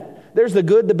in that, there's the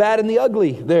good, the bad, and the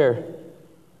ugly there.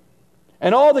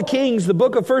 And all the kings, the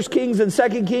book of 1 Kings and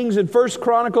 2 Kings and 1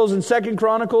 Chronicles and 2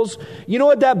 Chronicles, you know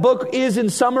what that book is in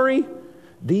summary?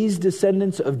 These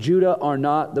descendants of Judah are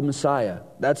not the Messiah.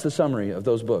 That's the summary of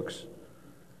those books.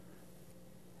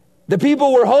 The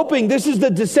people were hoping this is the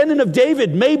descendant of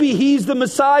David. Maybe he's the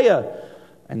Messiah.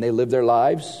 And they lived their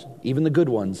lives, even the good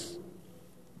ones.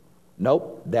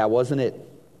 Nope, that wasn't it.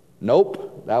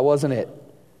 Nope, that wasn't it.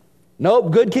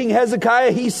 Nope, good King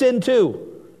Hezekiah, he sinned too.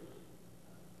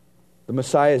 The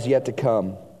Messiah is yet to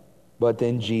come, but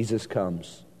then Jesus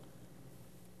comes.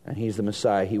 And he's the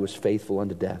Messiah. He was faithful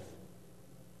unto death,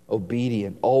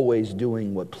 obedient, always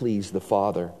doing what pleased the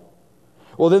Father.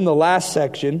 Well, then the last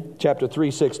section, chapter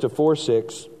 3:6 to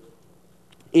 4:6,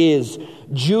 is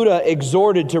Judah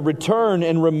exhorted to return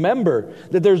and remember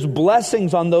that there's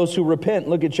blessings on those who repent.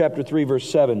 Look at chapter 3, verse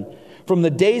 7. From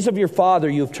the days of your father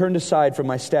you have turned aside from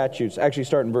my statutes. Actually,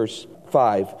 start in verse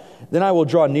 5. Then I will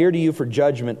draw near to you for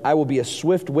judgment. I will be a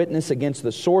swift witness against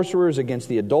the sorcerers, against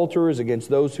the adulterers, against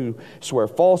those who swear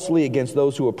falsely, against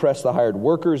those who oppress the hired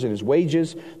workers and his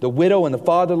wages, the widow and the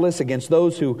fatherless, against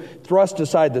those who thrust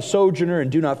aside the sojourner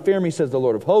and do not fear me, says the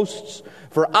Lord of hosts.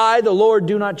 For I, the Lord,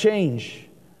 do not change.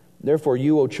 Therefore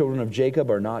you, O children of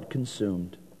Jacob, are not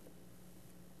consumed.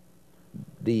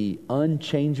 The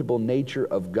unchangeable nature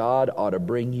of God ought to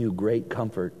bring you great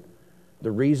comfort.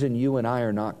 The reason you and I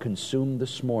are not consumed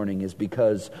this morning is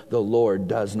because the Lord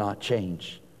does not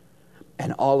change.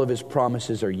 And all of his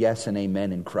promises are yes and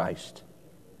amen in Christ.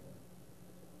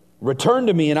 Return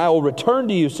to me and I will return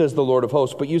to you, says the Lord of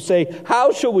hosts. But you say,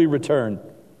 how shall we return?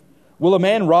 Will a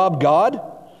man rob God?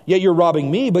 Yet you're robbing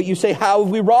me. But you say, how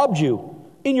have we robbed you?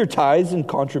 In your tithes and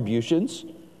contributions.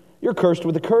 You're cursed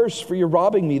with a curse, for you're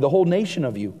robbing me, the whole nation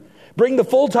of you. Bring the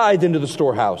full tithe into the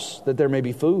storehouse, that there may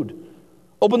be food.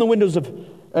 Open the windows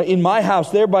in my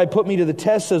house, thereby put me to the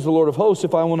test, says the Lord of hosts,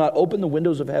 if I will not open the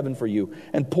windows of heaven for you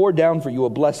and pour down for you a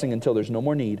blessing until there's no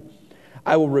more need.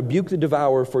 I will rebuke the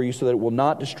devourer for you so that it will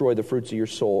not destroy the fruits of your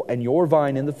soul, and your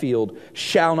vine in the field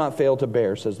shall not fail to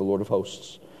bear, says the Lord of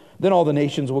hosts. Then all the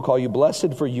nations will call you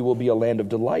blessed, for you will be a land of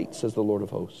delight, says the Lord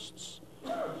of hosts.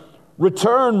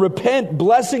 Return, repent,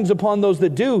 blessings upon those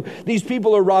that do. These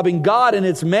people are robbing God, and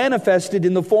it's manifested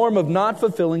in the form of not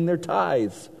fulfilling their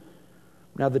tithes.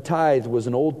 Now, the tithe was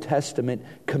an Old Testament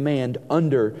command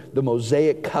under the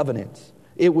Mosaic covenant.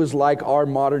 It was like our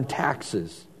modern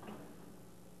taxes.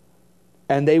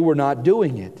 And they were not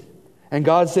doing it. And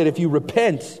God said, if you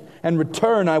repent and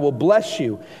return, I will bless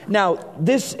you. Now,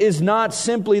 this is not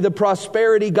simply the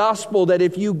prosperity gospel that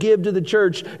if you give to the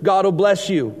church, God will bless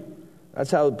you.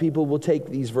 That's how people will take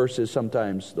these verses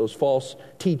sometimes. Those false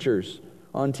teachers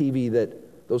on TV,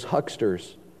 those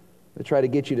hucksters that try to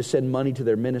get you to send money to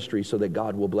their ministry so that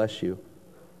God will bless you.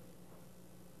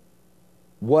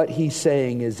 What he's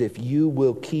saying is if you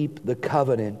will keep the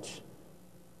covenant,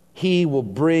 he will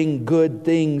bring good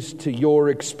things to your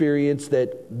experience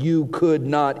that you could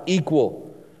not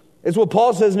equal. It's what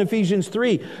Paul says in Ephesians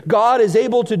 3. God is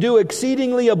able to do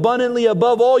exceedingly abundantly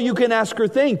above all you can ask or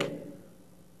think.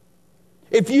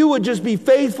 If you would just be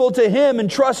faithful to him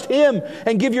and trust him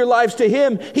and give your lives to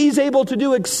him, he's able to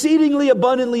do exceedingly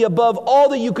abundantly above all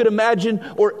that you could imagine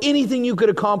or anything you could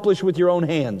accomplish with your own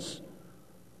hands.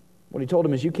 What he told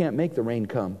him is, you can't make the rain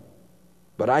come,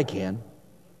 but I can.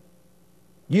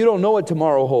 You don't know what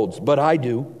tomorrow holds, but I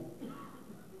do.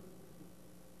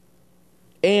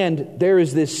 And there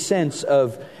is this sense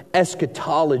of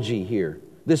eschatology here.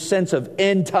 This sense of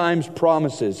end times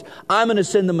promises. I'm going to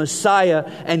send the Messiah,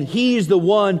 and he's the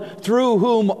one through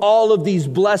whom all of these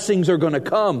blessings are going to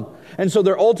come. And so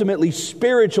they're ultimately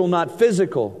spiritual, not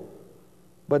physical.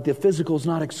 But the physical is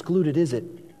not excluded, is it?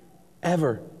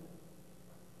 Ever.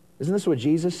 Isn't this what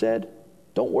Jesus said?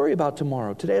 Don't worry about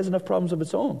tomorrow. Today has enough problems of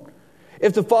its own.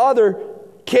 If the Father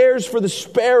cares for the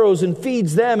sparrows and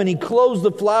feeds them, and he clothes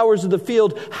the flowers of the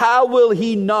field, how will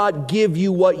he not give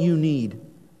you what you need?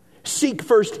 Seek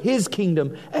first his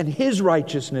kingdom and his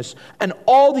righteousness, and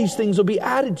all these things will be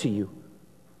added to you.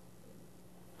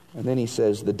 And then he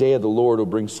says, the day of the Lord will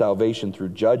bring salvation through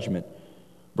judgment.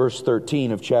 Verse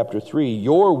 13 of chapter 3,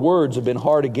 your words have been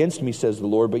hard against me, says the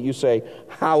Lord, but you say,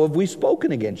 how have we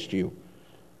spoken against you?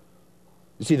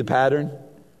 You see the pattern?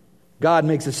 God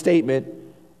makes a statement.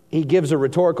 He gives a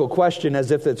rhetorical question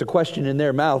as if it's a question in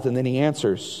their mouth, and then he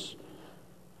answers.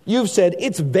 You've said,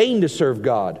 it's vain to serve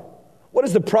God. What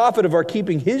is the profit of our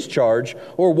keeping his charge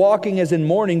or walking as in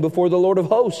mourning before the Lord of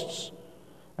hosts?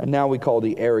 And now we call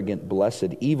the arrogant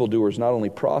blessed. Evildoers not only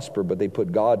prosper, but they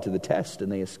put God to the test and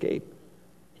they escape.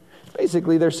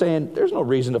 Basically, they're saying, there's no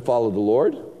reason to follow the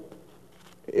Lord.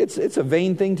 It's a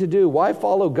vain thing to do. Why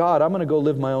follow God? I'm going to go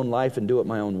live my own life and do it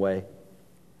my own way.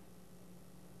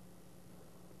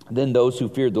 Then those who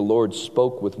feared the Lord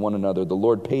spoke with one another. The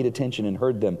Lord paid attention and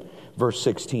heard them. Verse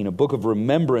 16, a book of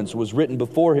remembrance was written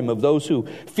before him of those who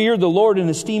feared the Lord and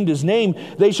esteemed his name.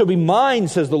 They shall be mine,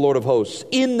 says the Lord of hosts,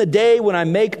 in the day when I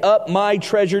make up my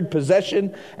treasured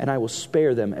possession, and I will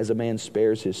spare them as a man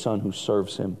spares his son who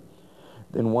serves him.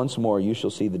 Then once more you shall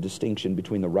see the distinction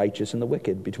between the righteous and the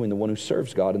wicked, between the one who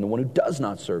serves God and the one who does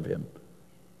not serve him.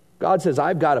 God says,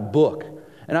 I've got a book,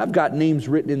 and I've got names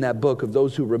written in that book of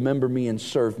those who remember me and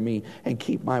serve me and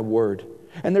keep my word.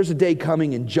 And there's a day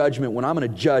coming in judgment when I'm going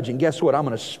to judge, and guess what? I'm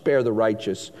going to spare the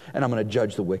righteous, and I'm going to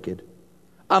judge the wicked.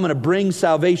 I'm going to bring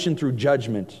salvation through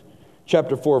judgment.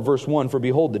 Chapter 4, verse 1, for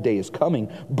behold, the day is coming,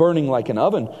 burning like an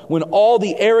oven, when all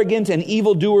the arrogant and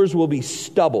evildoers will be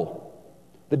stubble.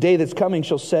 The day that's coming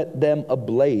shall set them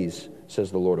ablaze,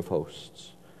 says the Lord of hosts,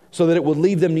 so that it will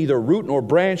leave them neither root nor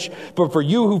branch. But for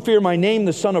you who fear my name,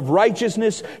 the Son of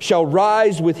Righteousness shall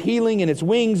rise with healing in its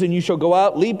wings, and you shall go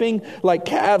out leaping like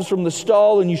calves from the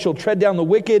stall, and you shall tread down the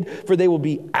wicked, for they will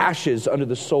be ashes under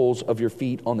the soles of your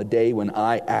feet on the day when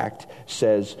I act,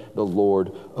 says the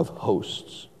Lord of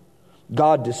hosts.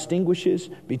 God distinguishes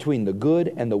between the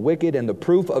good and the wicked, and the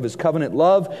proof of his covenant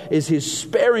love is his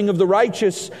sparing of the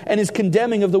righteous and his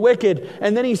condemning of the wicked.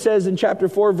 And then he says in chapter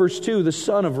 4, verse 2, the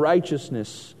Son of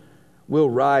Righteousness will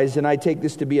rise. And I take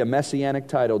this to be a messianic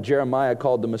title. Jeremiah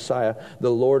called the Messiah the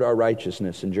Lord our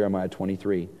righteousness in Jeremiah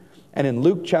 23. And in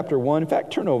Luke chapter 1, in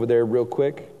fact, turn over there real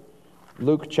quick.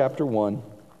 Luke chapter 1,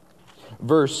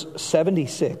 verse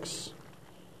 76.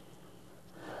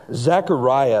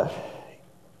 Zechariah,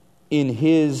 in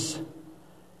his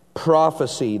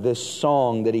prophecy, this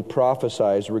song that he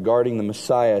prophesies regarding the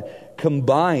Messiah,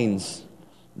 combines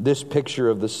this picture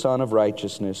of the Son of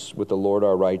Righteousness with the Lord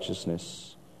our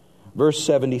righteousness. Verse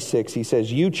 76, he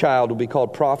says, "You, child, will be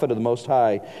called prophet of the Most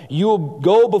High. You will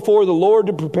go before the Lord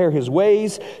to prepare His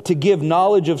ways, to give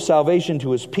knowledge of salvation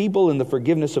to His people and the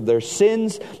forgiveness of their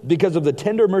sins, because of the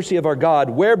tender mercy of our God,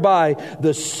 whereby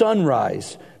the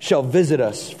sunrise shall visit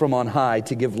us from on high,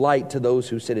 to give light to those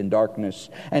who sit in darkness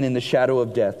and in the shadow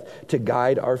of death, to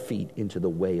guide our feet into the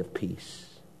way of peace."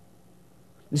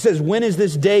 He says, when is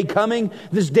this day coming?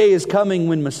 This day is coming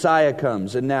when Messiah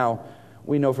comes. And now,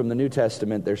 we know from the New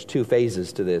Testament there's two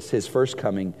phases to this. His first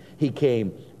coming, He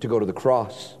came to go to the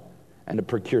cross and to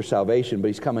procure salvation. But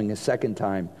He's coming a second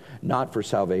time, not for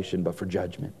salvation, but for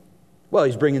judgment. Well,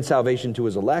 He's bringing salvation to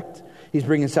His elect. He's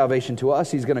bringing salvation to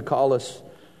us. He's going to call us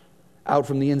out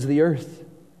from the ends of the earth.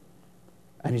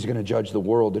 And He's going to judge the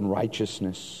world in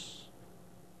righteousness.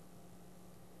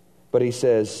 But He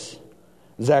says,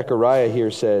 Zechariah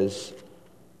here says,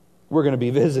 we're going to be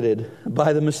visited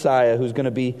by the Messiah, who's going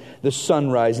to be the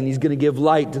sunrise, and He's going to give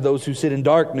light to those who sit in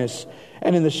darkness,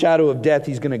 and in the shadow of death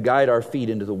He's going to guide our feet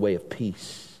into the way of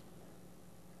peace.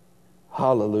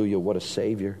 Hallelujah, what a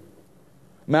Savior.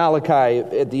 Malachi,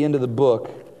 at the end of the book,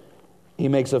 he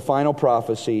makes a final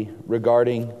prophecy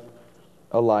regarding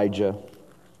Elijah,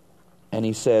 and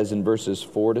he says in verses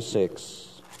 4 to 6,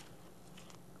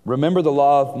 "Remember the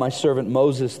law of my servant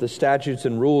Moses, the statutes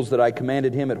and rules that I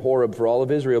commanded him at Horeb for all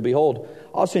of Israel. Behold,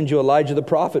 I'll send you Elijah the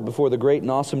prophet before the great and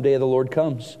awesome day of the Lord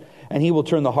comes. And he will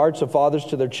turn the hearts of fathers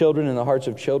to their children and the hearts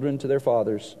of children to their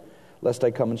fathers, lest I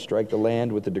come and strike the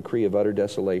land with the decree of utter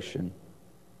desolation."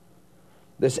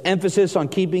 This emphasis on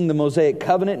keeping the Mosaic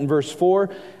covenant in verse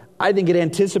 4, I think it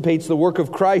anticipates the work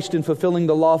of Christ in fulfilling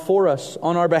the law for us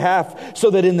on our behalf, so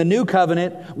that in the new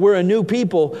covenant, we're a new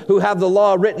people who have the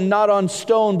law written not on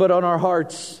stone, but on our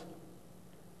hearts.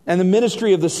 And the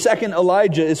ministry of the second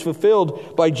Elijah is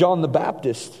fulfilled by John the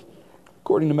Baptist,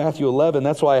 according to Matthew 11.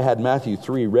 That's why I had Matthew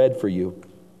 3 read for you.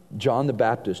 John the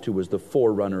Baptist, who was the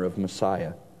forerunner of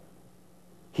Messiah.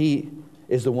 He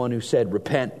is the one who said,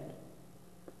 repent,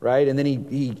 right? And then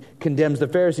he condemns the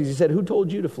Pharisees. He said, who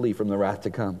told you to flee from the wrath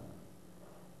to come?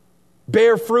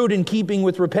 Bear fruit in keeping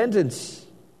with repentance.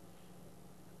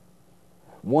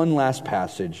 One last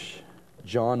passage,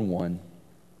 John 1.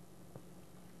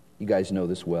 You guys know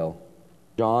this well.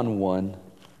 John 1,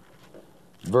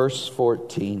 verse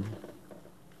 14.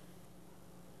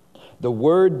 "The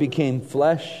Word became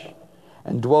flesh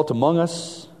and dwelt among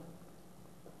us,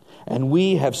 and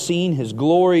we have seen His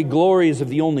glory. Glory is of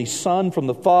the only Son from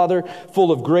the Father,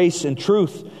 full of grace and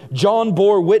truth. John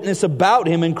bore witness about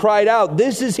Him and cried out,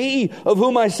 'This is He of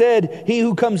whom I said, He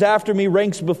who comes after me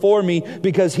ranks before me,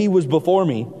 because He was before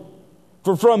me.'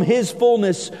 For from His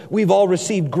fullness we've all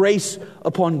received grace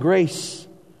upon grace.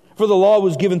 For the law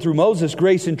was given through Moses,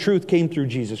 grace and truth came through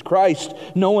Jesus Christ.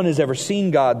 No one has ever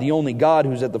seen God, the only God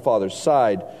who's at the Father's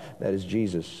side. That is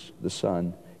Jesus, the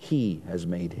Son. He has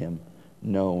made Him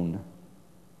known."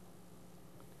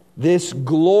 This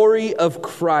glory of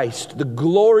Christ, the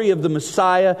glory of the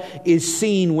Messiah, is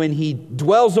seen when He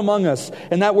dwells among us.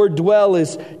 And that word dwell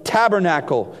is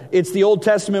tabernacle. It's the Old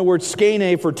Testament word skene,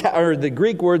 or the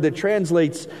Greek word that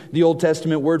translates the Old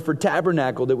Testament word for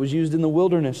tabernacle that was used in the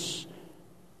wilderness,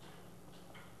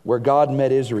 where God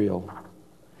met Israel.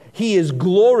 He is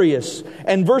glorious.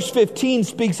 And verse 15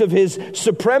 speaks of His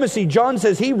supremacy. John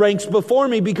says He ranks before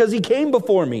me because He came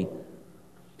before me.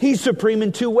 He's supreme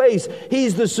in two ways.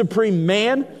 He's the supreme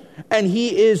man, and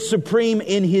He is supreme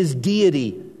in His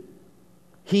deity.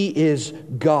 He is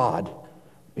God.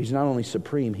 He's not only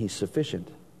supreme, He's sufficient.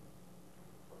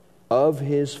 Of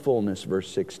His fullness, verse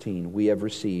 16, we have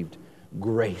received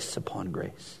grace upon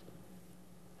grace.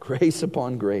 Grace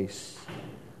upon grace.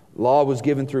 Law was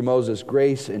given through Moses.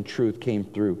 Grace and truth came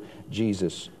through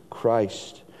Jesus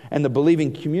Christ. And the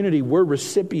believing community were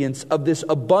recipients of this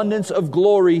abundance of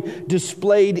glory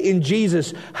displayed in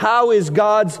Jesus. How is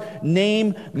God's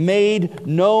name made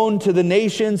known to the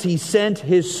nations? He sent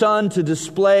His Son to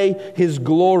display His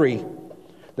glory.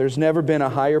 There's never been a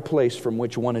higher place from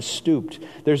which one has stooped.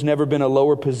 There's never been a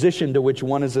lower position to which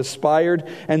one has aspired.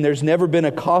 And there's never been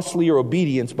a costlier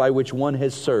obedience by which one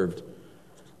has served.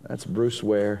 That's Bruce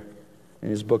Ware in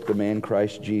his book, The Man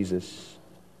Christ Jesus.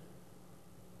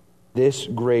 This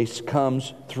grace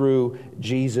comes through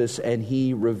Jesus, and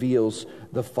He reveals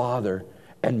the Father.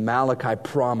 And Malachi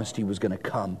promised He was going to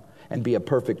come and be a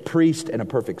perfect priest and a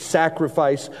perfect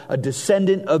sacrifice, a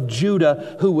descendant of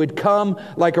Judah who would come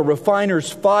like a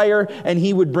refiner's fire, and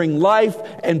He would bring life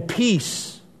and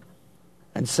peace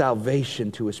and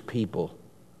salvation to His people.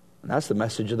 And that's the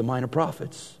message of the minor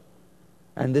prophets.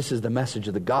 And this is the message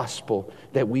of the gospel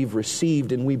that we've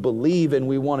received and we believe and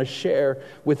we want to share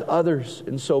with others.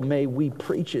 And so may we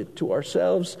preach it to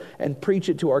ourselves and preach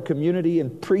it to our community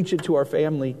and preach it to our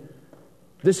family.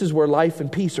 This is where life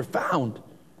and peace are found,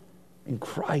 in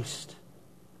Christ.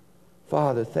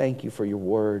 Father, thank you for your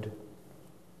word.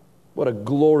 What a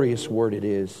glorious word it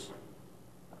is.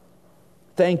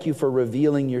 Thank you for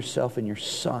revealing yourself in your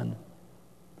Son.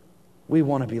 We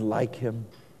want to be like him.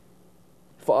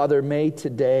 Father, may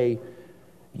today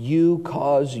you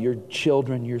cause your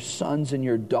children, your sons and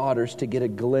your daughters, to get a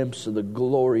glimpse of the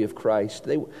glory of Christ.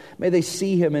 May they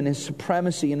see him in his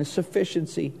supremacy and his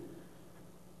sufficiency.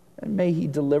 And may he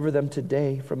deliver them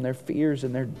today from their fears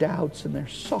and their doubts and their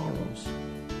sorrows.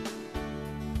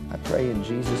 I pray in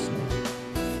Jesus' name.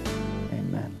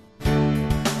 Amen.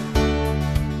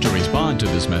 To respond to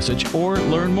this message or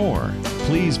learn more,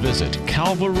 please visit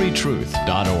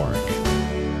calvarytruth.org.